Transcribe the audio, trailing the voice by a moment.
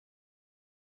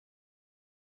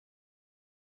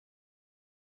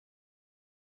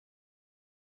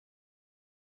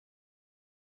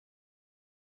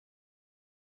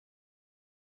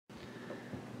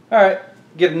Alright,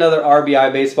 get another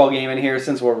RBI baseball game in here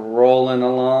since we're rolling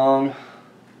along.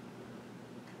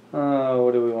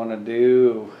 What do we want to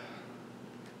do?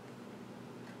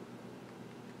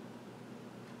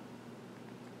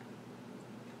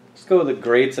 Let's go with the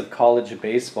greats of college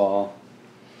baseball.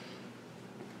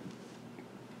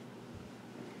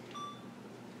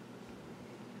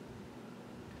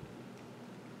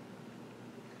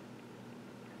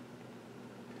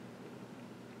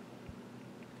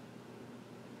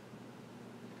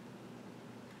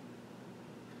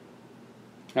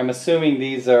 I'm assuming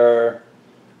these are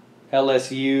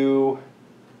LSU,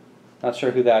 not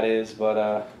sure who that is,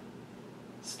 but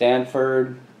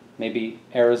Stanford, maybe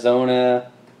Arizona,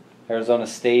 Arizona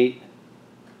State.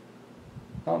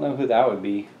 I don't know who that would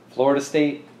be. Florida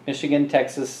State, Michigan,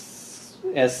 Texas,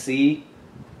 SC. I'd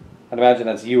imagine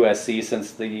that's USC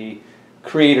since the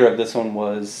creator of this one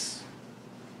was,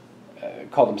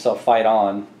 called himself Fight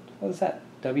On. What is that?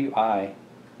 WI.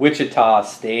 Wichita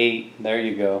State, there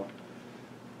you go.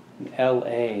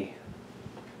 LA.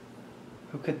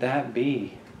 Who could that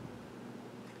be?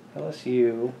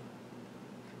 LSU.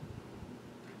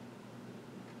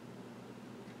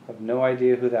 I have no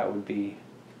idea who that would be.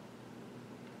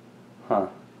 Huh.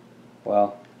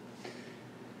 Well,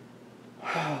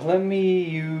 let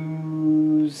me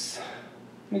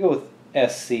go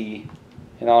with SC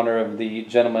in honor of the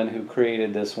gentleman who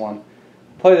created this one.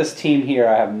 Play this team here.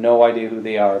 I have no idea who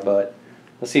they are, but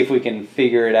let's see if we can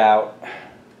figure it out.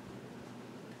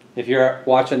 If you're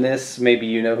watching this, maybe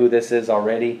you know who this is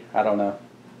already. I don't know.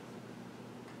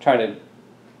 Trying to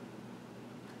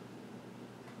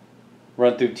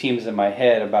run through teams in my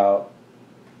head about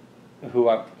who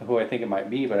I think it might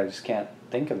be, but I just can't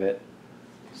think of it.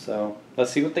 So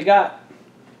let's see what they got.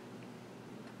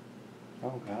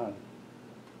 Oh God.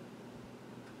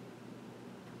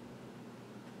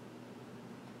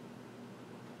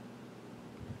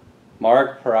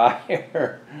 Mark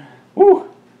Pryor. Woo!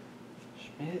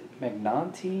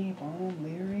 McNaughty, Vaughn,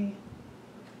 Leary.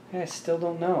 I still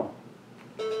don't know.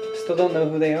 Still don't know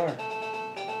who they are.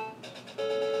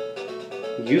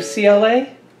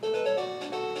 UCLA?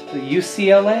 The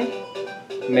UCLA?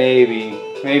 Maybe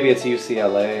it's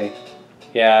UCLA.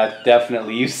 Yeah,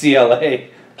 definitely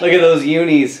UCLA. Look at those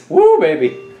unis. Woo,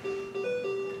 baby.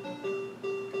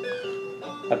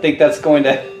 I think that's going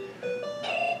to...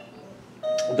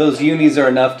 Those unis are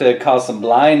enough to cause some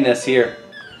blindness here.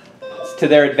 To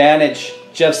their advantage.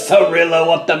 Jeff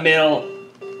Cirillo up the middle.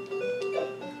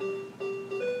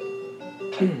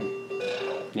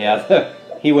 Yeah,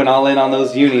 he went all in on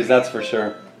those unis, that's for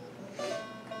sure.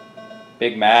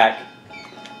 Big Mac.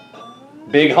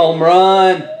 Big home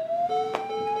run.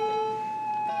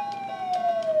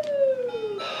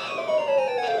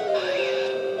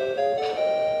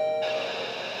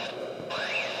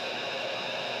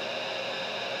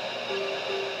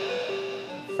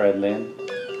 Fred Lynn.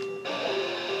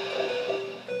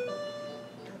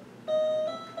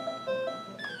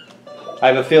 I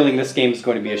have a feeling this game is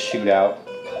going to be a shootout.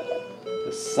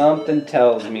 Something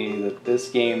tells me that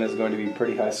this game is going to be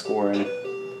pretty high scoring,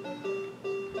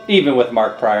 even with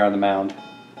Mark Pryor on the mound.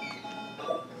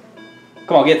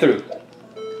 Come on, get through.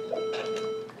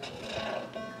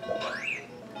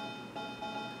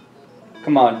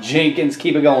 Come on, Jenkins,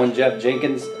 keep it going, Jeff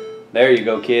Jenkins. There you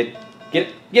go, kid. Get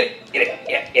it, get it,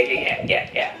 get it,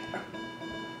 yeah.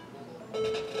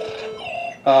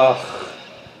 Oh.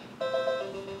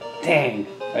 Dang,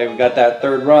 hey, we got that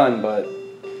third run, but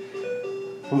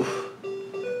oof.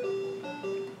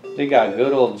 They got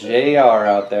good old JR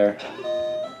out there.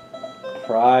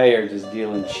 Pryor just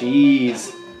dealing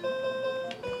cheese.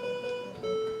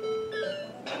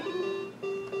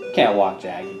 Can't walk,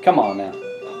 Jaggy. Come on now.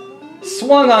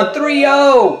 Swung on 3-0.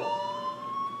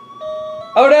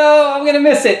 Oh no, I'm gonna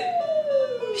miss it.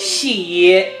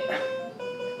 Shit.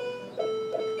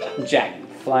 Jaggy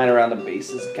flying around the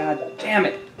bases. God damn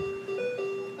it.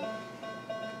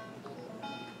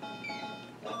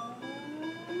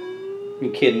 You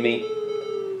kidding me?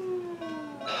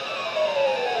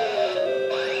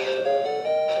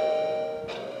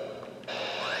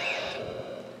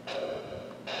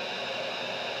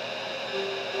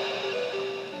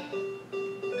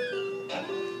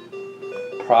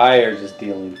 Pryor just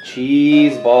dealing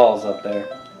cheese balls up there.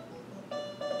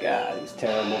 God, he's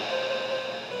terrible.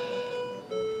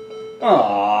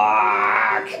 Aww.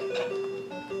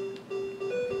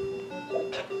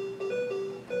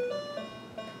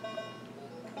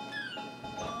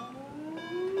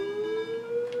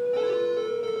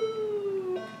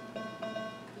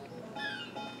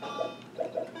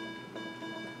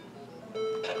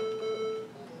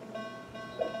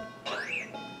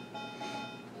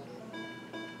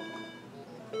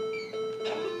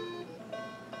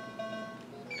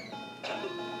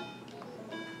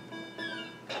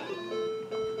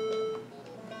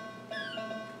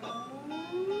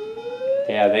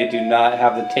 Yeah, they do not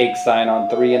have the take sign on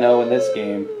 3-0 in this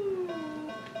game.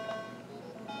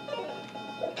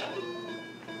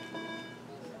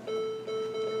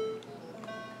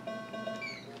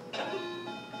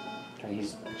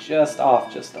 He's just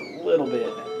off just a little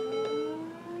bit.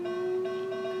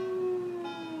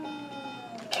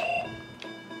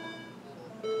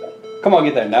 Come on,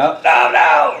 get there. No, no,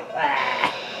 no!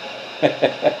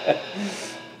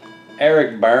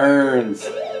 Eric Burns.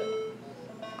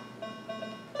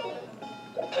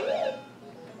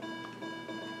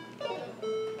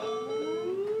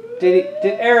 Did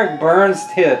Eric Burns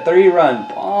hit a 3-run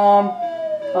bomb?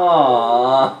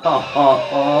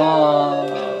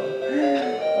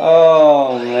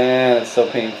 Oh man, it's so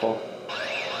painful.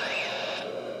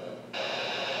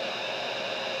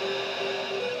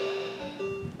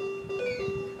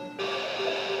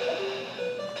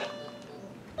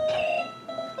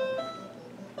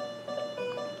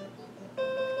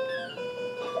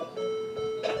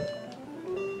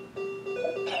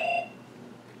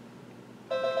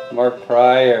 Mark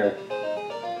Pryor,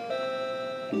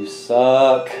 you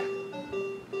suck.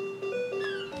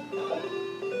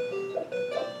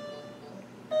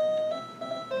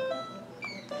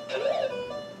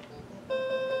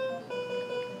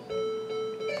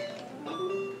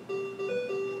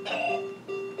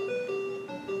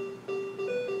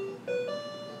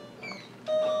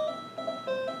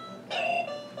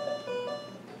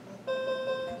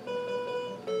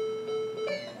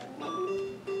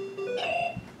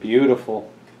 Beautiful.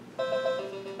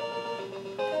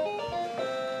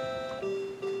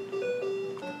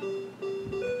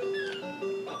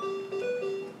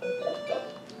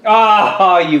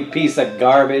 Ah, you piece of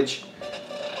garbage.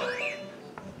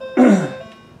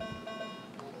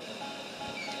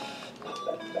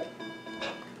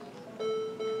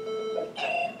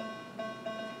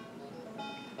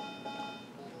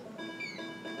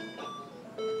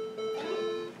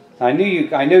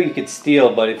 I know you could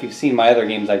steal, but if you've seen my other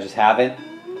games, I just haven't.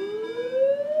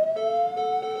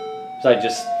 So I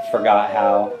just forgot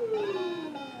how.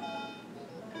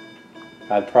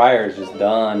 God, Pryor's just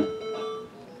done.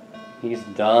 He's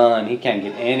done. He can't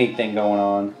get anything going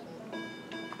on.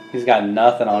 He's got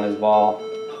nothing on his ball.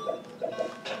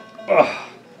 Ugh.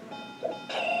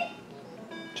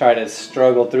 Try to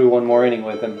struggle through one more inning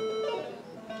with him.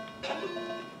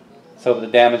 So the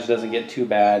damage doesn't get too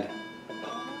bad.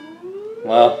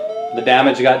 Well, the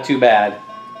damage got too bad.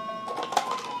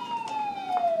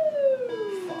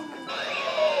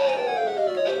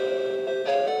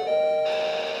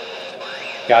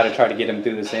 Got to try to get him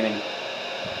through this inning.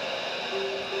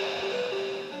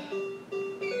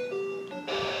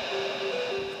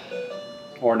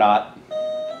 Or not.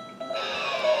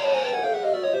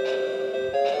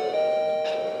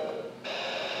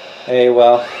 Hey,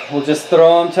 well, we'll just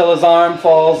throw him till his arm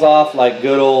falls off like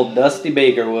good old Dusty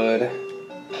Baker would.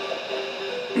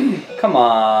 Come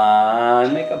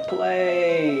on, make a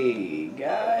play,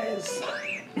 guys.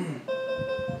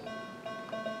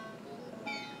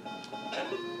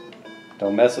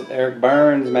 Don't mess with Eric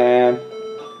Burns, man.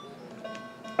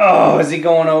 Oh, is he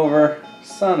going over?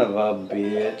 Son of a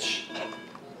bitch.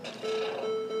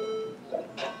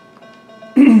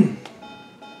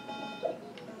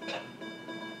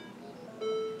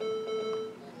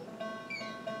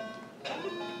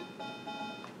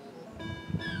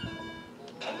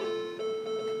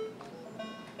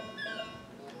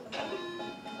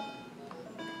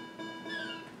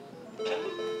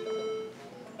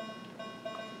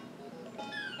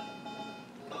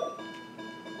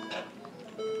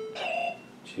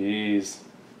 Jeez.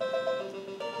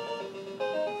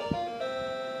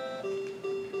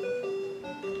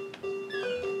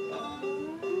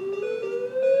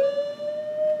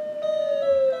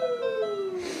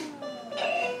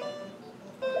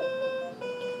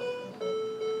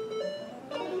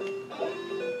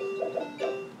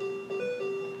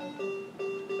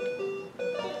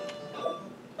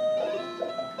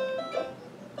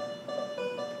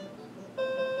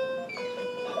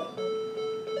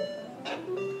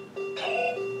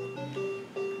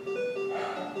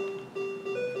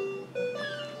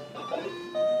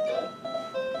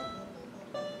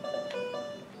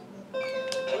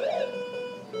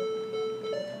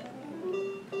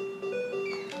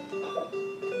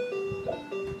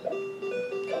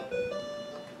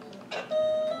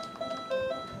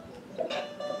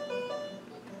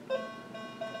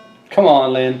 Come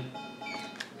on, Lynn.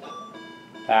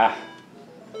 Ah.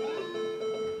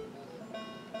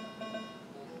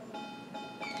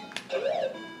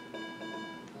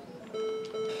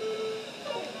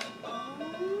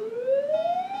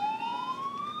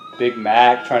 Big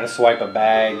Mac trying to swipe a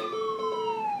bag.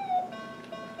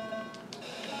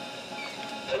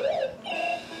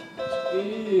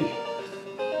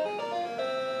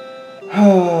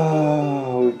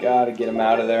 Oh, we gotta get him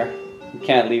out of there. We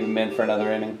can't leave him in for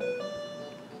another inning.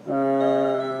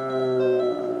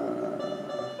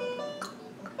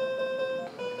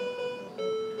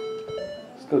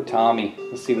 Let's go Tommy.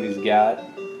 Let's see what he's got.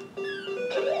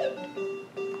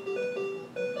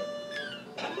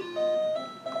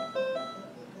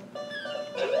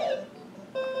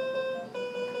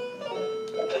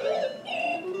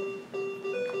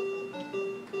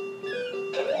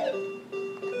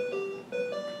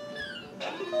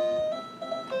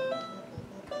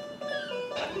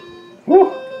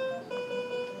 Woo!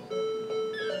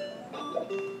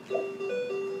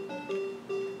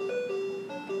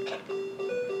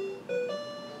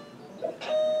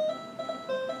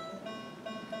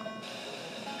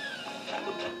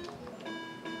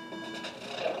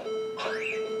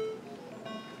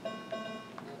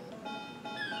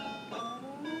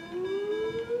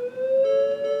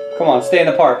 Come on, stay in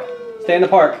the park. Stay in the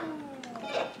park.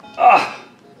 Ah!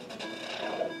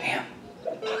 Damn.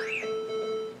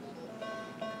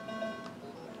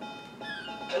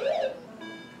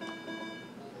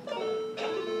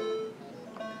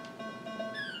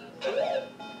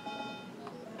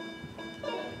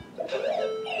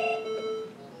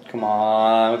 Come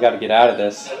on, we gotta get out of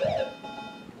this.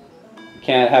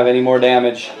 Can't have any more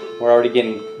damage. We're already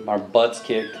getting our butts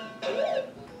kicked.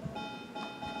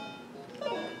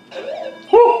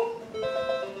 Whew!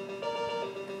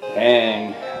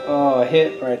 Dang. Oh, a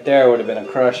hit right there would have been a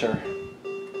crusher.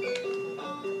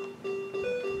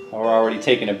 We're already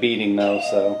taking a beating though,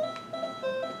 so.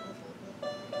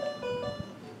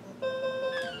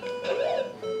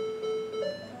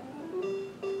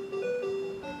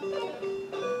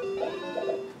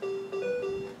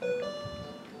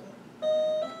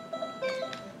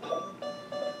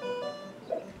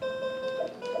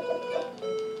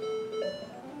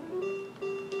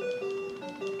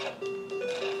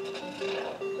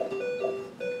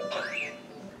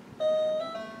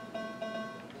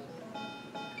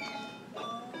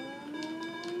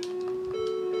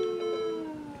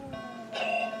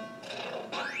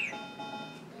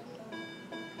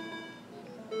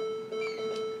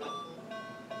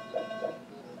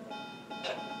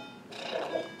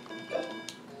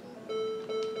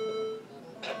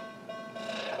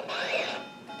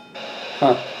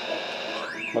 Huh.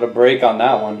 What a break on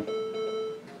that one.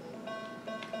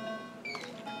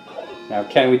 Now,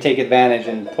 can we take advantage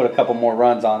and put a couple more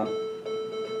runs on them?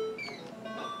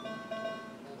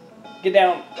 Get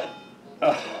down.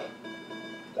 Ugh.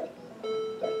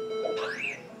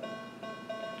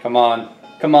 Come on.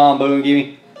 Come on, Boone.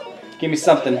 Give me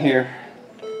something here.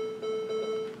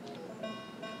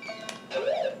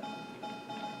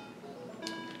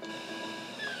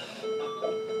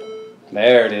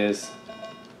 There it is.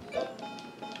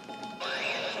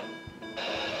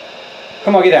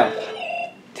 Come on, get down.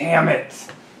 Damn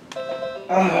it.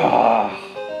 Ah.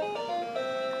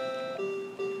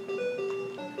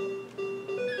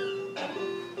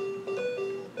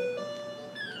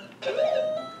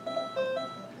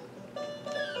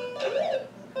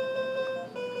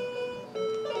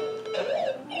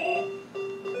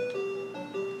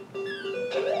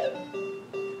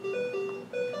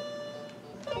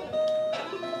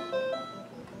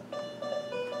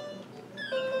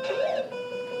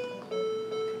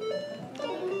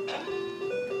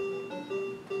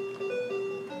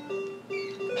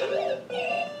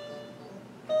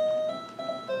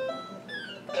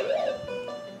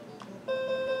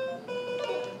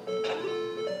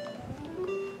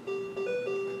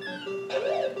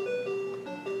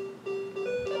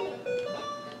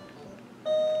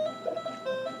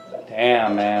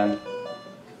 Damn, man.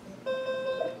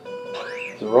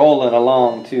 It's rolling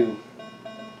along, too.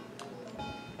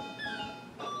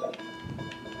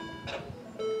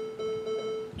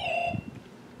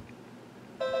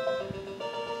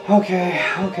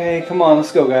 Okay, come on,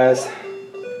 let's go, guys.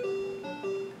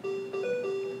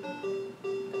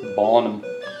 Balling him.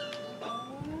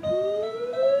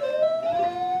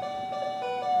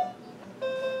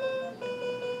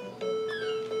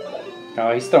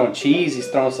 Oh, he's throwing cheese. He's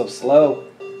throwing so slow.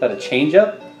 Is that a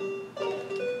changeup?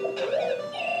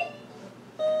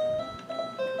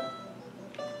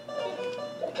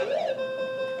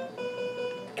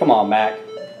 Come on, Mac.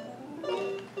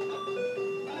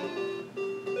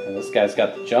 And this guy's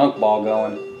got the junk ball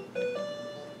going.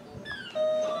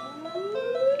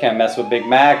 Can't mess with Big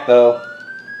Mac, though.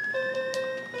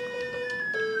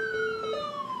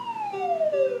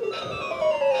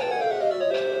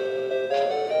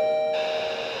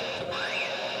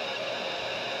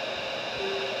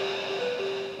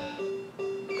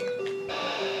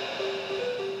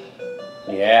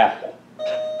 Yeah.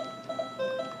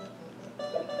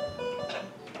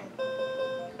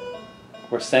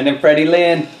 We're sending Freddie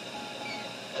Lynn.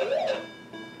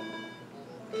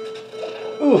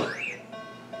 Ooh.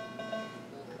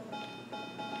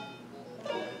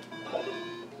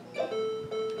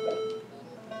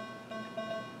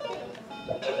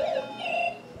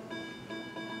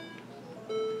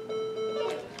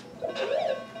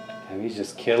 Damn, he's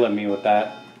just killing me with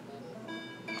that.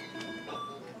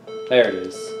 There it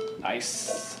is.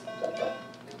 Nice.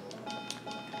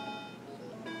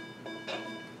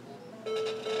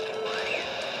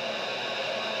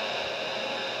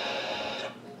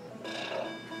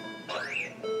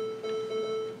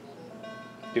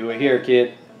 Do it here,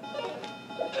 kid.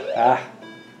 Ah.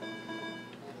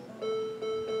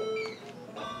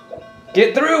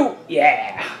 Get through!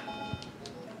 Yeah!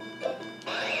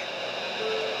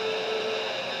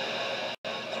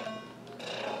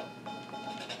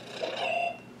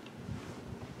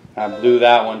 I blew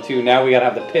that one too. Now we gotta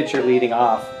have the pitcher leading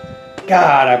off.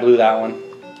 God, I blew that one.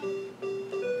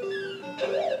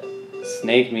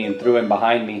 Snaked me and threw him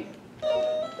behind me.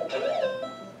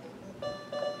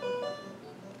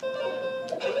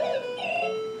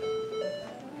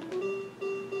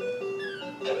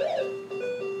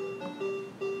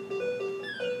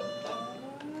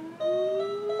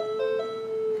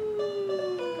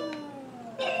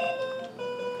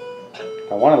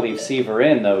 I want to leave Seaver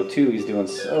in though too. He's doing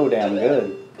so damn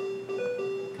good.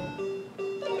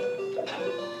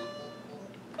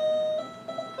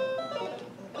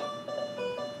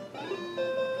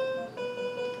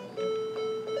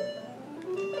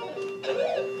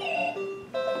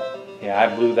 Yeah,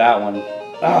 I blew that one.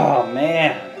 Oh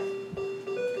man.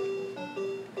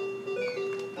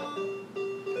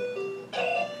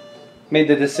 Made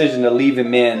the decision to leave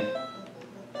him in.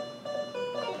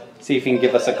 See if he can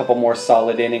give us a couple more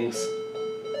solid innings.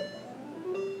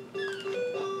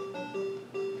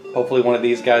 Hopefully one of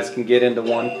these guys can get into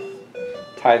one.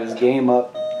 Tie this game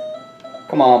up.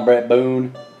 Come on, Brett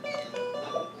Boone.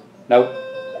 Nope.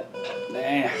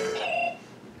 Nah.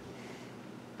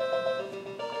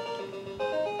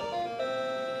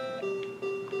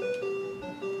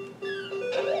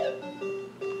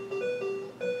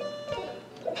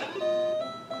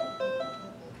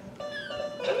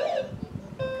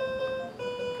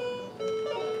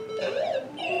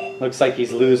 Looks like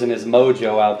he's losing his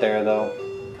mojo out there, though.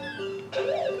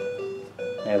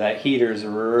 Yeah, that heater's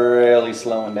really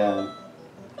slowing down.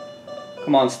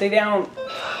 Come on, stay down.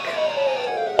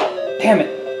 Damn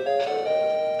it.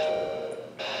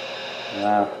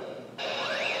 Wow.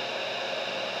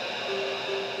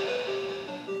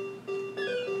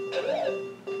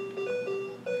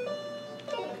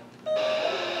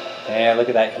 Yeah, look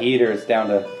at that heater. It's down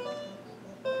to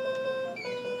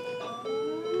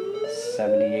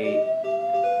 78.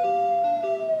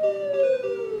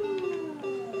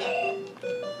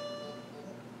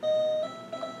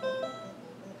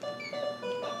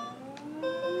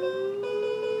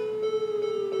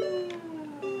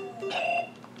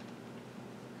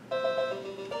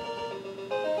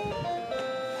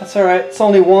 That's all right. It's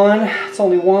only one. It's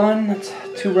only one. It's a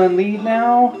 2-run lead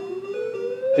now.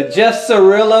 Did Jeff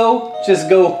Cirillo just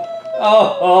go?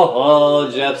 Oh,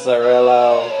 Jeff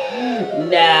Cirillo.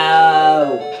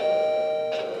 No.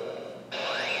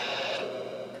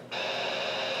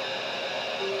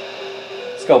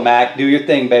 Let's go, Mac. Do your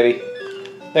thing, baby.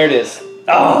 There it is.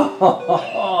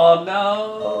 Oh,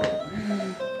 no.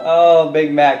 Oh,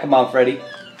 Big Mac. Come on, Freddie.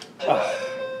 Oh.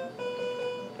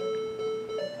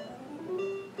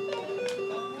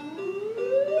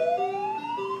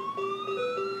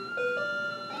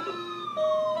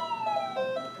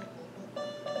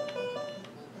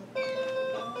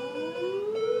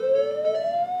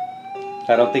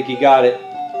 I don't think he got it.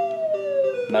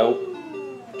 Nope.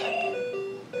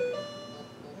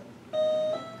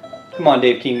 Come on,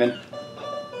 Dave Kingman.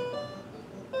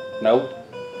 Nope.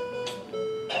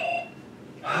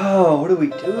 Oh, what do we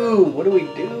do? What do we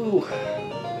do?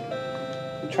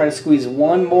 We try to squeeze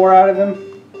one more out of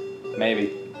him?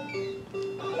 Maybe.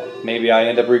 Maybe I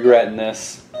end up regretting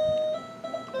this.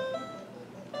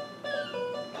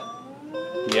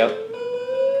 Yep.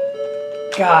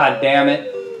 God damn it.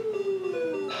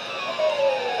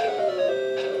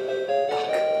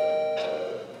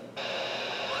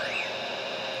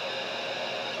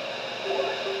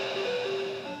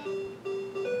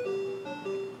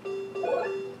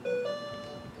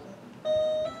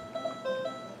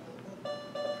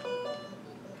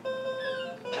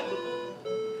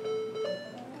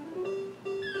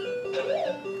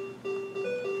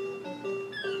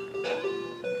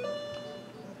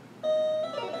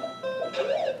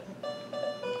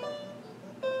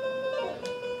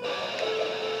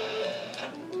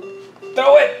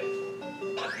 Throw it!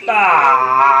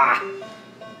 Ah!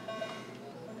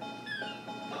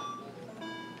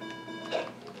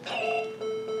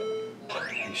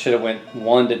 Should have went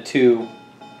 1-2.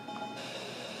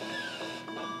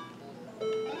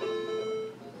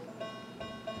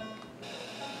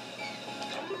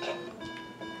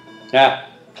 Yeah.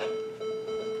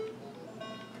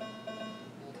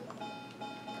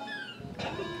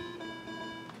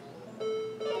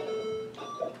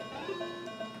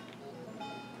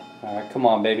 All right, come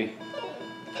on, baby.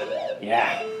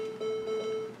 Yeah.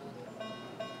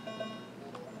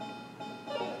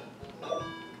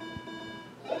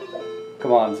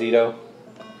 Come on, Zito.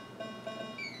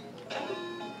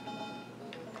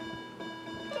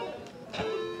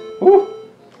 Woo!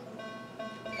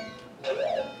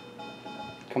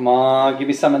 Come on, give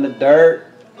me some in the dirt.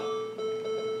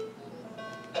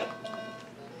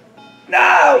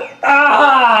 No!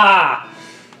 Ah!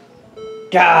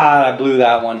 God, I blew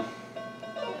that one.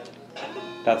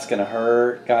 That's gonna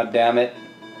hurt. God damn it.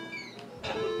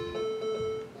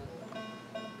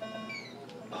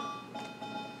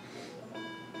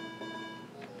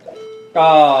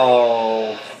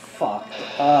 Oh, fucked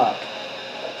up.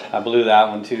 I blew that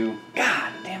one too.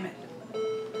 God damn it.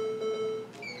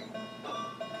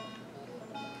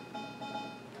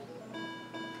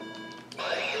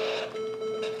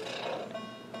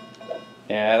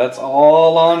 Yeah, that's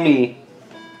all on me.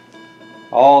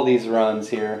 All these runs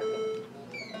here.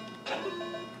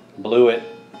 Blew it.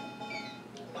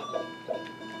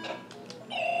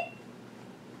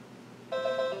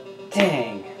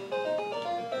 Dang.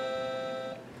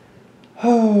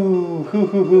 Oh, hoo,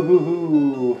 hoo, hoo, hoo,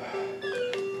 hoo.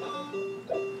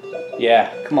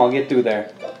 Yeah, come on, get through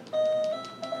there.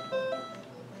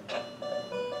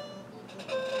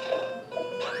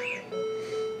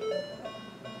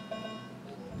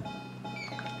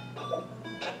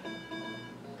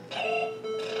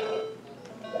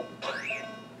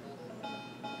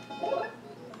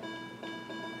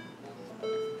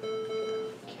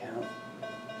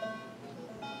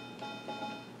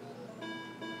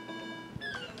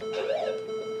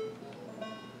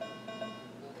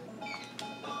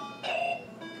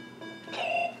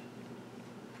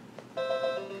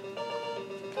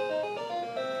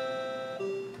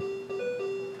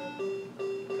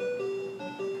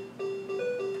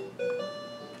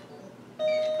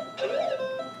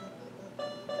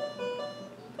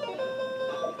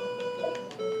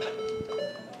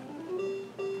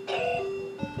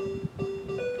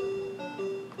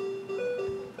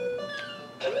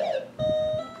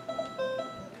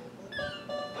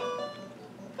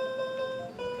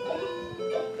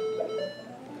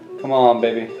 Come on,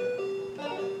 baby.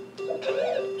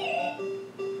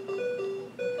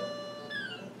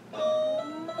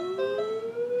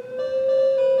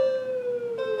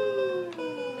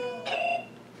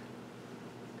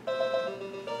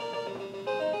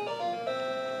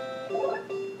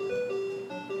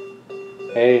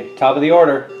 Hey, top of the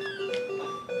order.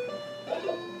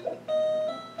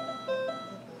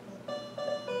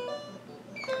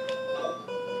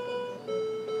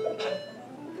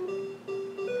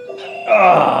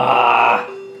 Ah!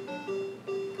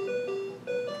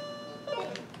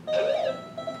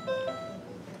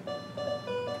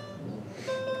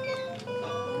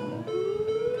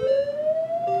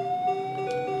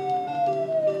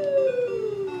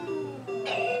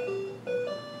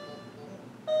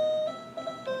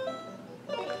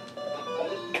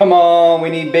 Come on,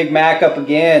 we need Big Mac up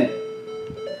again.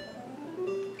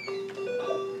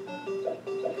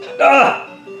 Ah!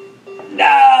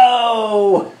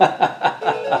 No!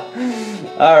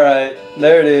 All right,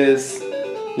 there it is.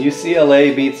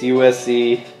 UCLA beats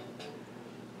USC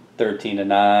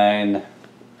 13-9.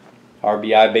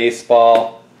 RBI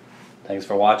baseball. Thanks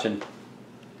for watching.